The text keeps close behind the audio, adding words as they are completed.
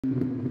What's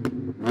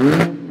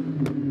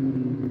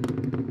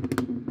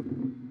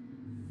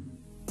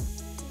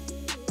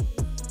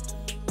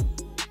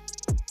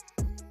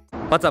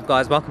up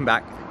guys, welcome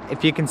back.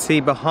 If you can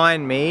see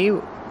behind me,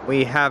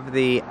 we have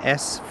the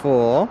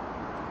S4.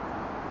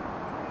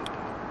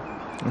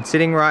 And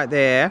sitting right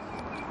there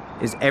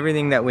is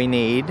everything that we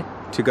need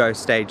to go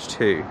stage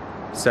 2.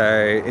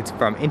 So it's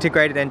from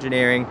integrated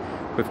engineering.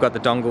 We've got the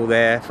dongle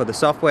there for the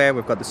software,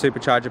 we've got the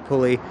supercharger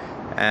pulley.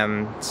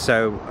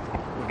 So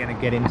we're going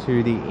to get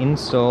into the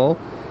install.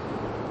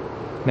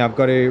 Now I've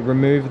got to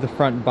remove the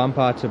front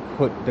bumper to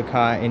put the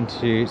car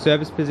into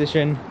service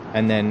position,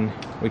 and then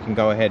we can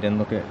go ahead and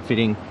look at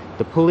fitting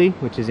the pulley,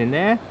 which is in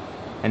there.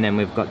 And then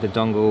we've got the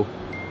dongle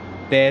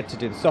there to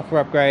do the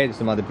software upgrade. There's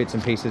some other bits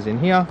and pieces in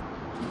here.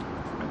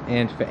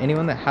 And for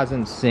anyone that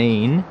hasn't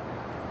seen,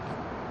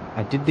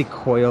 I did the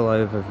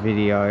coilover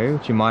video,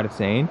 which you might have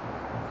seen.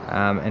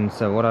 And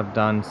so what I've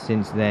done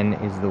since then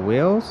is the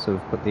wheels. So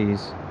we've put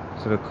these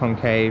sort of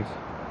concave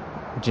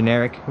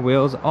generic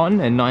wheels on,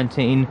 and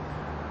 19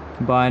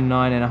 by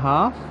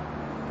 9.5.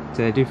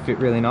 So they do fit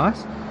really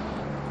nice.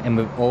 And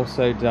we've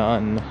also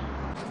done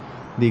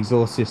the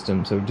exhaust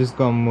system. So we've just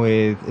gone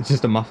with, it's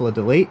just a muffler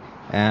delete.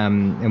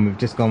 And we've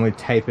just gone with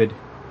tapered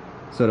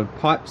sort of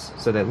pipes,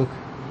 so they look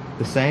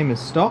the same as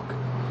stock.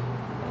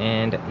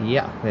 And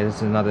yeah,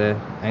 there's another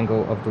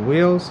angle of the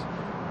wheels.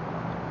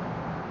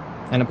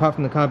 And apart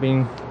from the car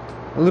being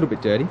a little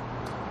bit dirty,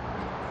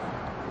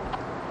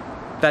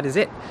 that is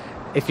it.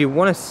 If you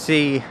want to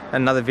see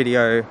another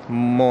video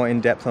more in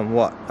depth on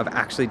what I've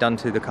actually done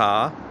to the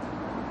car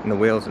and the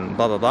wheels and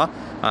blah blah blah,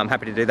 I'm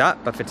happy to do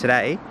that. But for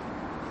today,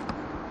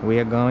 we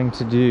are going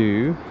to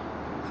do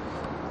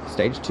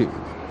stage 2.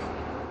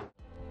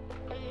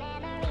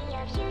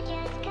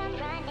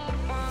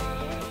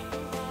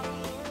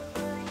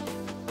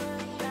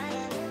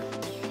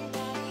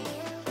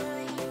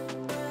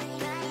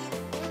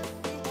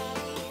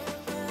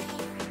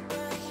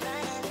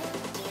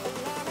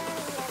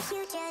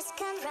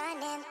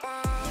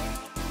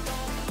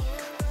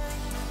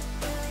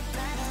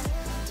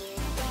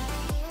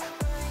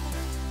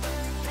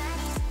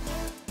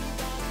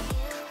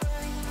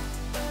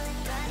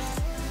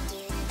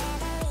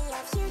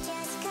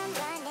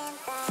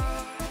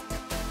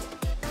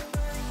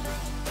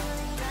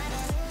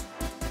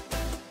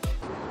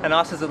 How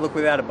nice does it look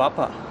without a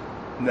bumper?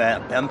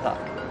 Bumper.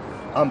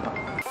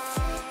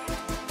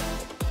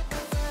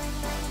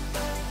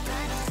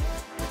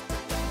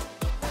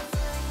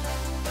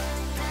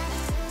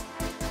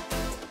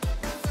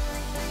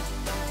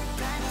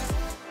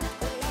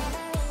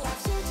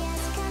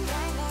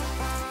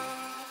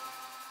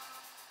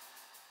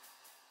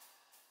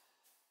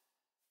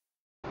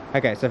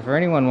 Okay, so for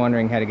anyone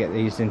wondering how to get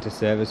these into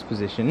service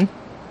position,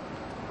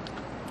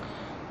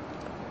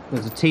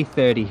 there's a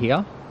T30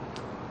 here.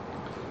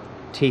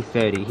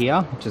 T30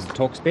 here, which is the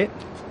Torx bit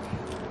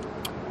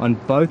on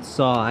both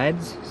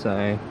sides.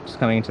 So just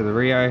coming into the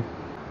Rio,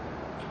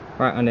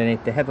 right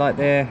underneath the headlight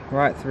there,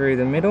 right through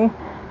the middle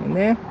in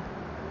there.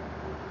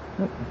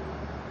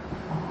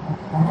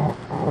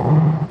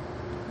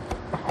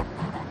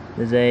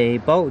 There's a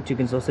bolt which you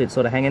can still see it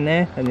sort of hanging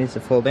there, and needs to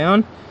fall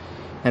down.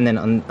 And then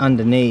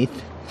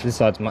underneath, this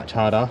side's much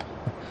harder.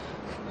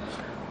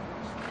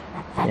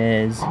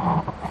 There's,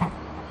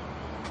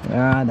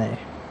 where are they?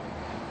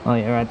 Oh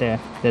yeah, right there.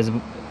 There's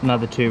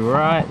another 2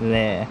 right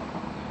there.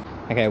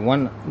 Okay,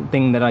 one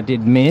thing that I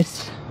did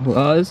miss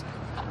was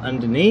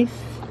underneath,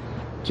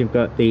 you've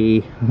got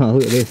the, oh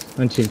look at this,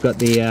 once you've got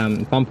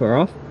the bumper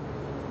off,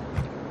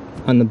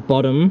 on the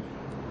bottom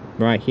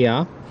right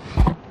here,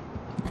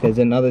 there's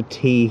another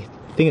T,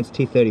 I think it's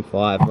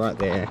T35 right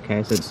there.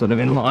 Okay, so it's sort of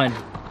in line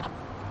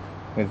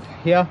with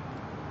here,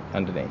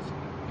 underneath.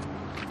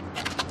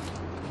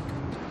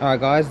 Alright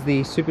guys,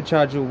 the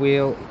supercharger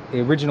wheel,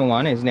 the original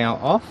one, is now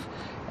off.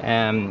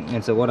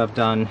 And so what I've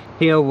done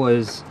here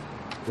was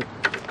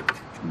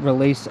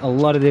release a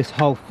lot of this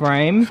whole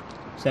frame.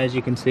 So as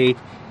you can see,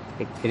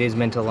 it is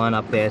meant to line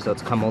up there, so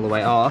it's come all the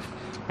way off.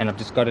 And I've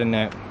just got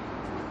it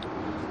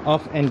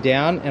off and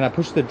down, and I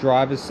pushed the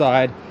driver's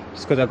side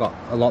just because I've got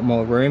a lot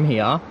more room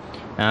here.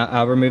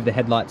 I'll remove the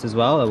headlights as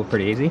well, that were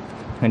pretty easy.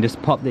 And just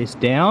pop this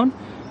down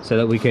so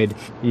that we could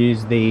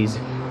use these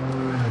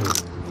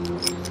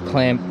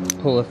clamp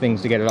puller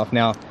things to get it off.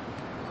 Now,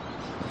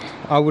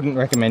 I wouldn't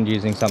recommend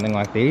using something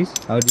like these.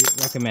 I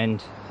would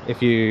recommend, if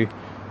you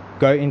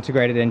go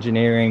integrated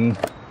engineering,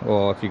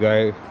 or if you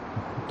go,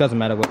 doesn't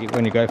matter what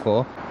when you go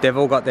for, they've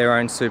all got their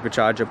own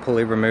supercharger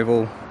pulley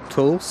removal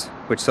tools,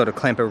 which sort of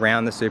clamp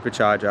around the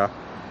supercharger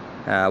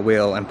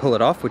wheel and pull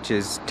it off, which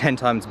is 10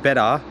 times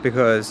better,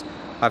 because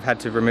I've had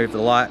to remove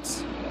the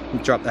lights,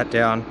 drop that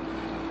down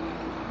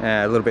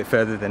a little bit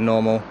further than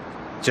normal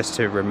just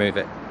to remove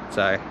it.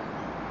 So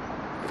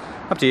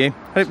up to you.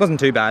 It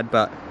wasn't too bad,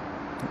 but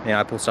you know,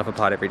 I pull stuff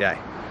apart every day.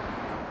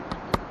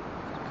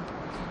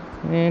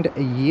 And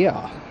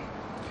yeah,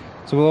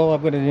 so all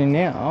I've got to do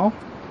now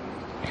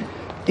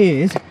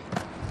is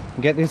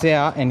get this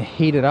out and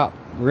heat it up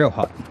real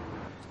hot.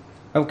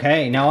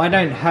 Okay, now I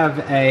don't have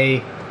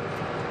a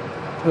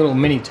little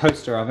mini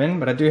toaster oven,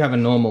 but I do have a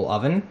normal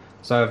oven.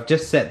 So I've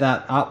just set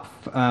that up.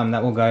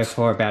 That will go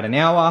for about an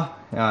hour,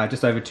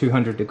 just over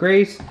 200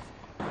 degrees.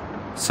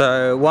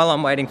 So while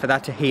I'm waiting for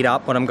that to heat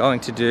up, what I'm going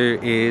to do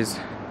is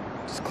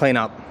just clean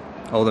up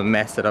all the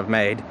mess that I've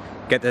made,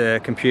 get the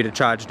computer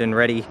charged and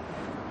ready,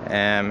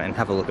 and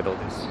have a look at all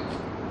this.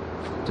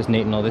 Just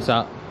neaten all this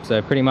up.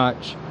 So pretty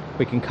much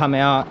we can come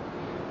out.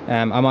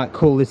 I might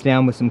cool this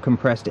down with some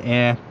compressed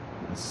air.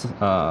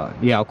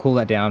 Yeah, I'll cool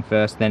that down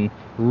first, then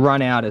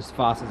run out as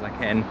fast as I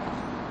can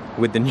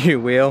with the new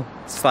wheel,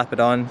 slap it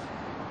on,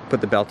 put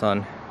the belt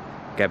on,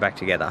 go back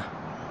together,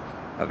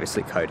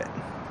 obviously coat it.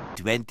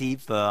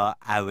 24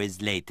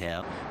 hours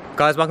later.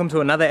 Guys, welcome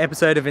to another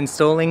episode of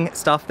installing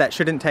stuff that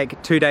shouldn't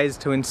take 2 days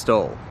to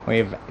install.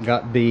 We've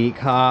got the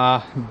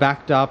car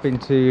backed up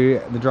into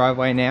the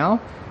driveway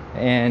now,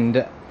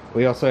 and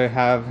we also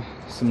have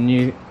some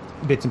new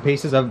bits and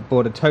pieces. I've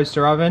bought a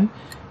toaster oven,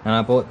 and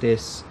I bought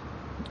this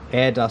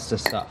air duster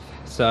stuff.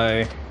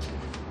 So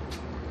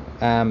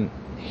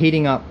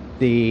heating up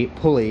the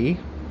pulley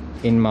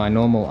in my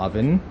normal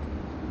oven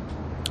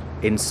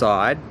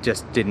inside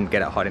just didn't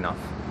get it hot enough.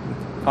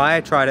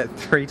 I tried it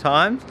 3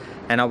 times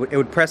and it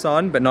would press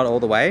on, but not all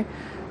the way.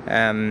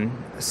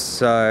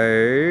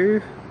 So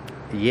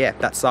yeah,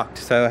 that sucked.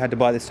 So I had to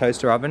buy this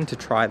toaster oven to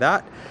try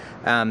that,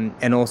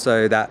 and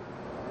also that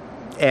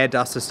air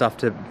duster stuff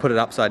to put it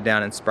upside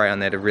down and spray on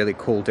there to really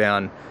cool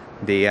down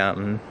the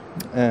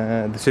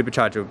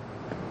supercharger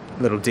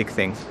little dick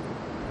thing.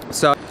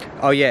 So,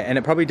 oh yeah, and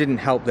it probably didn't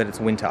help that it's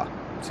winter.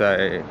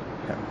 So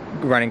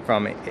running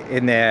from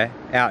in there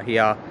out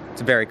here,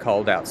 it's very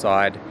cold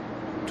outside.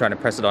 Trying to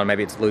press it on,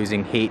 maybe it's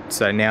losing heat.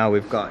 So now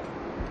we've got,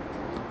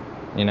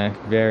 you know,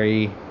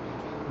 very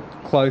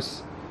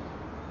close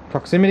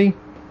proximity,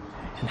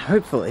 and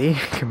hopefully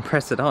can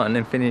press it on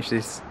and finish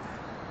this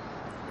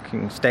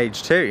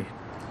stage 2.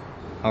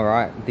 All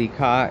right, the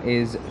car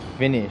is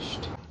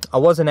finished. I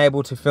wasn't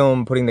able to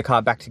film putting the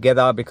car back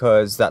together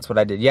because that's what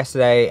I did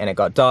yesterday, and it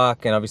got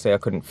dark and obviously I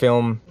couldn't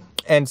film.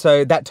 And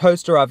so that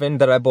toaster oven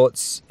that I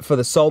bought for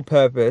the sole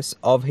purpose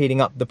of heating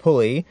up the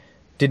pulley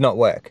did not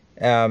work.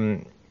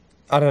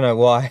 I don't know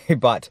why,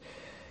 but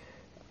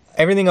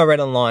everything I read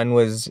online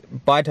was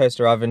buy a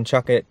toaster oven,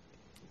 chuck it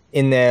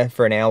in there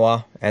for an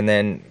hour, and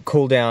then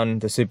cool down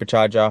the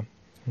supercharger,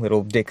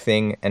 little dick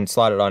thing, and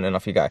slide it on and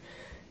off you go.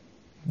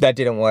 That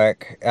didn't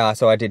work,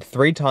 so I did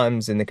 3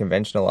 times in the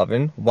conventional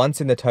oven, once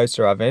in the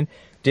toaster oven.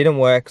 Didn't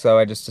work, so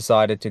I just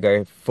decided to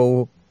go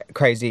full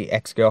crazy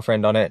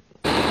ex-girlfriend on it,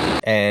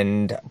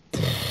 and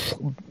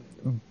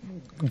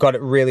got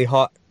it really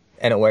hot,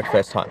 and it worked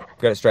first time.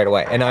 Got it straight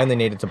away, and I only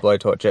needed to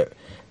blowtorch it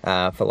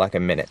for like a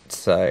minute.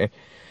 So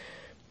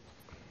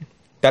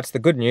that's the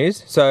good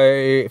news.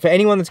 So for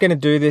anyone that's going to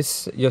do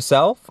this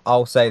yourself,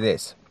 I'll say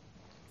this: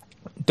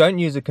 don't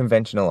use a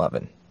conventional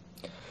oven.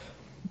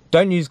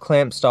 Don't use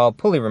clamp style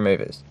pulley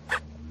removers.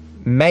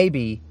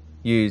 Maybe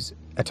use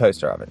a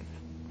toaster oven.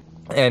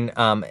 And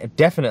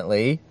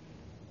definitely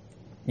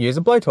use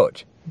a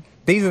blowtorch.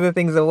 These are the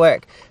things that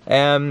work.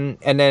 And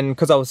then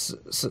because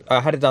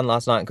I had it done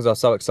last night because I was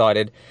so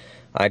excited,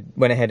 I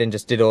went ahead and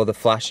just did all the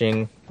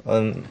flashing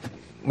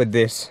with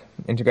this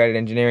integrated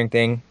engineering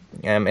thing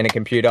and a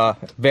computer.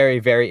 Very,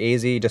 very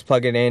easy. Just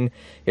plug it in.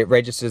 It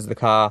registers the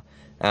car.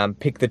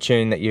 Pick the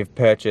tune that you've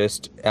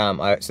purchased.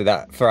 So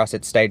that for us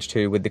it's stage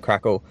 2 with the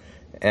crackle.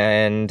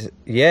 And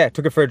yeah,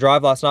 took it for a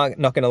drive last night,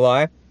 not gonna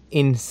lie.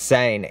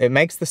 Insane. It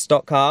makes the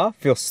stock car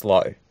feel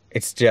slow.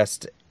 It's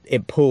just,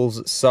 it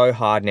pulls so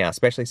hard now,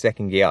 especially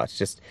second gear. It's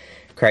just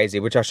crazy,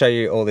 which I'll show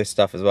you all this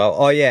stuff as well.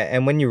 Oh yeah,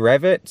 and when you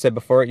rev it, so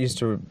before it used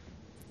to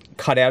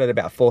cut out at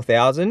about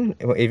 4,000,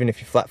 even if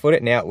you flat foot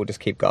it, now it will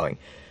just keep going.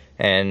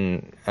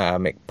 And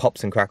it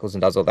pops and crackles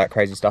and does all that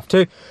crazy stuff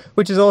too,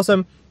 which is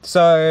awesome.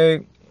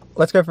 So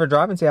let's go for a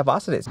drive and see how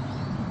fast it is.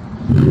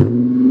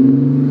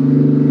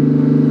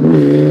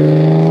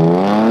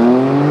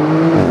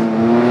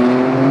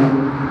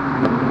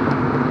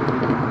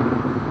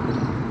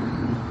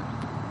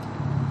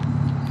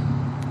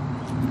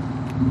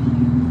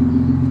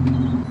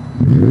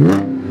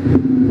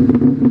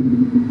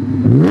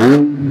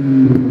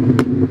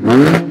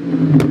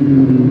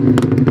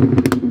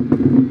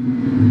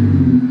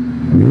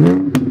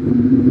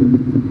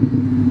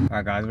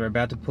 Alright guys, we're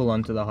about to pull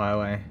onto the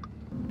highway.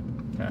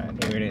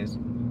 Alright, here it is.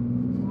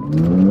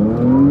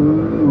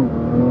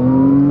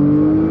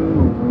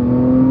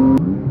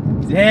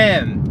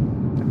 Damn!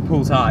 It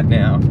pulls hard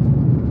now.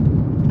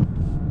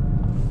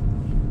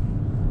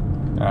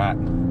 Alright.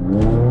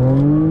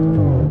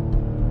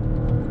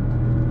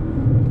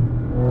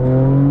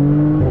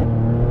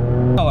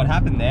 Oh, what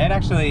happened there? It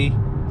actually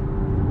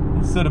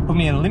sort of put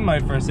me in limbo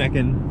for a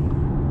second.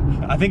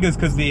 I think it was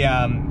because the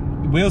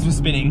wheels were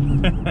spinning.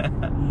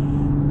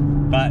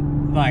 But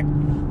like,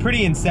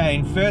 pretty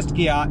insane. First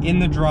gear in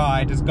the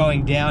dry, just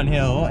going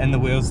downhill, and the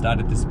wheels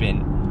started to spin.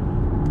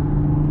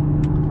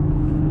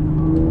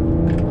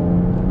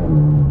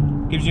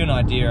 Gives you an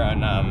idea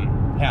on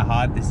how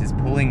hard this is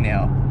pulling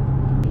now.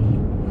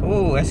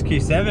 Oh,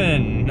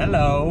 SQ7,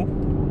 hello.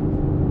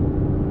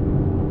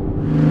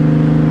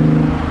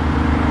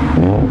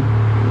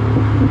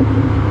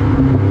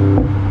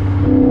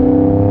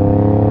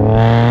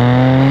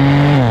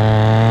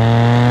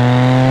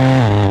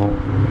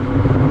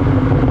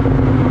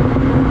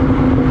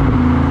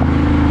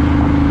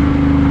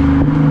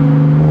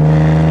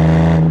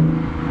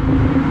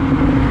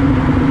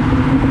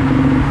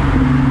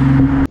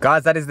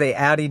 guys, that is the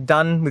Audi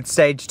done with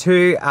stage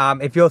 2.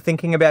 If you're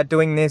thinking about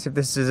doing this, if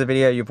this is a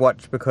video you've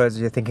watched because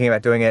you're thinking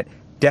about doing it,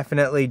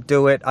 definitely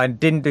do it. I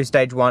didn't do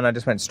stage 1, I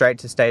just went straight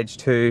to stage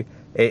 2.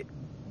 It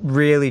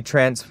really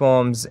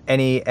transforms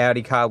any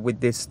Audi car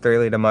with this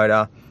 3-litre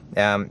motor,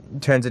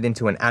 turns it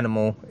into an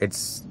animal.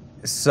 It's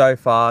so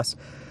fast.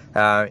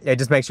 It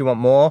just makes you want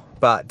more,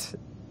 but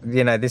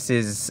you know, this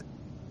is,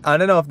 I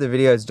don't know if the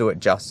videos do it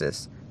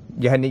justice.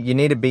 You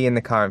need to be in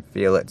the car and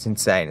feel it. It's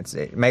insane.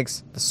 It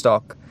makes the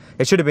stock,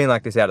 it should have been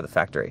like this out of the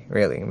factory,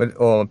 really.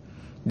 Or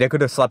they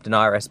could have slapped an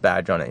RS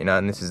badge on it, you know,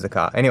 and this is the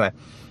car. Anyway,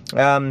 if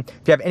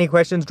you have any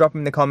questions, drop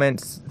them in the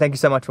comments. Thank you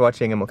so much for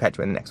watching, and we'll catch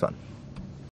you in the next one.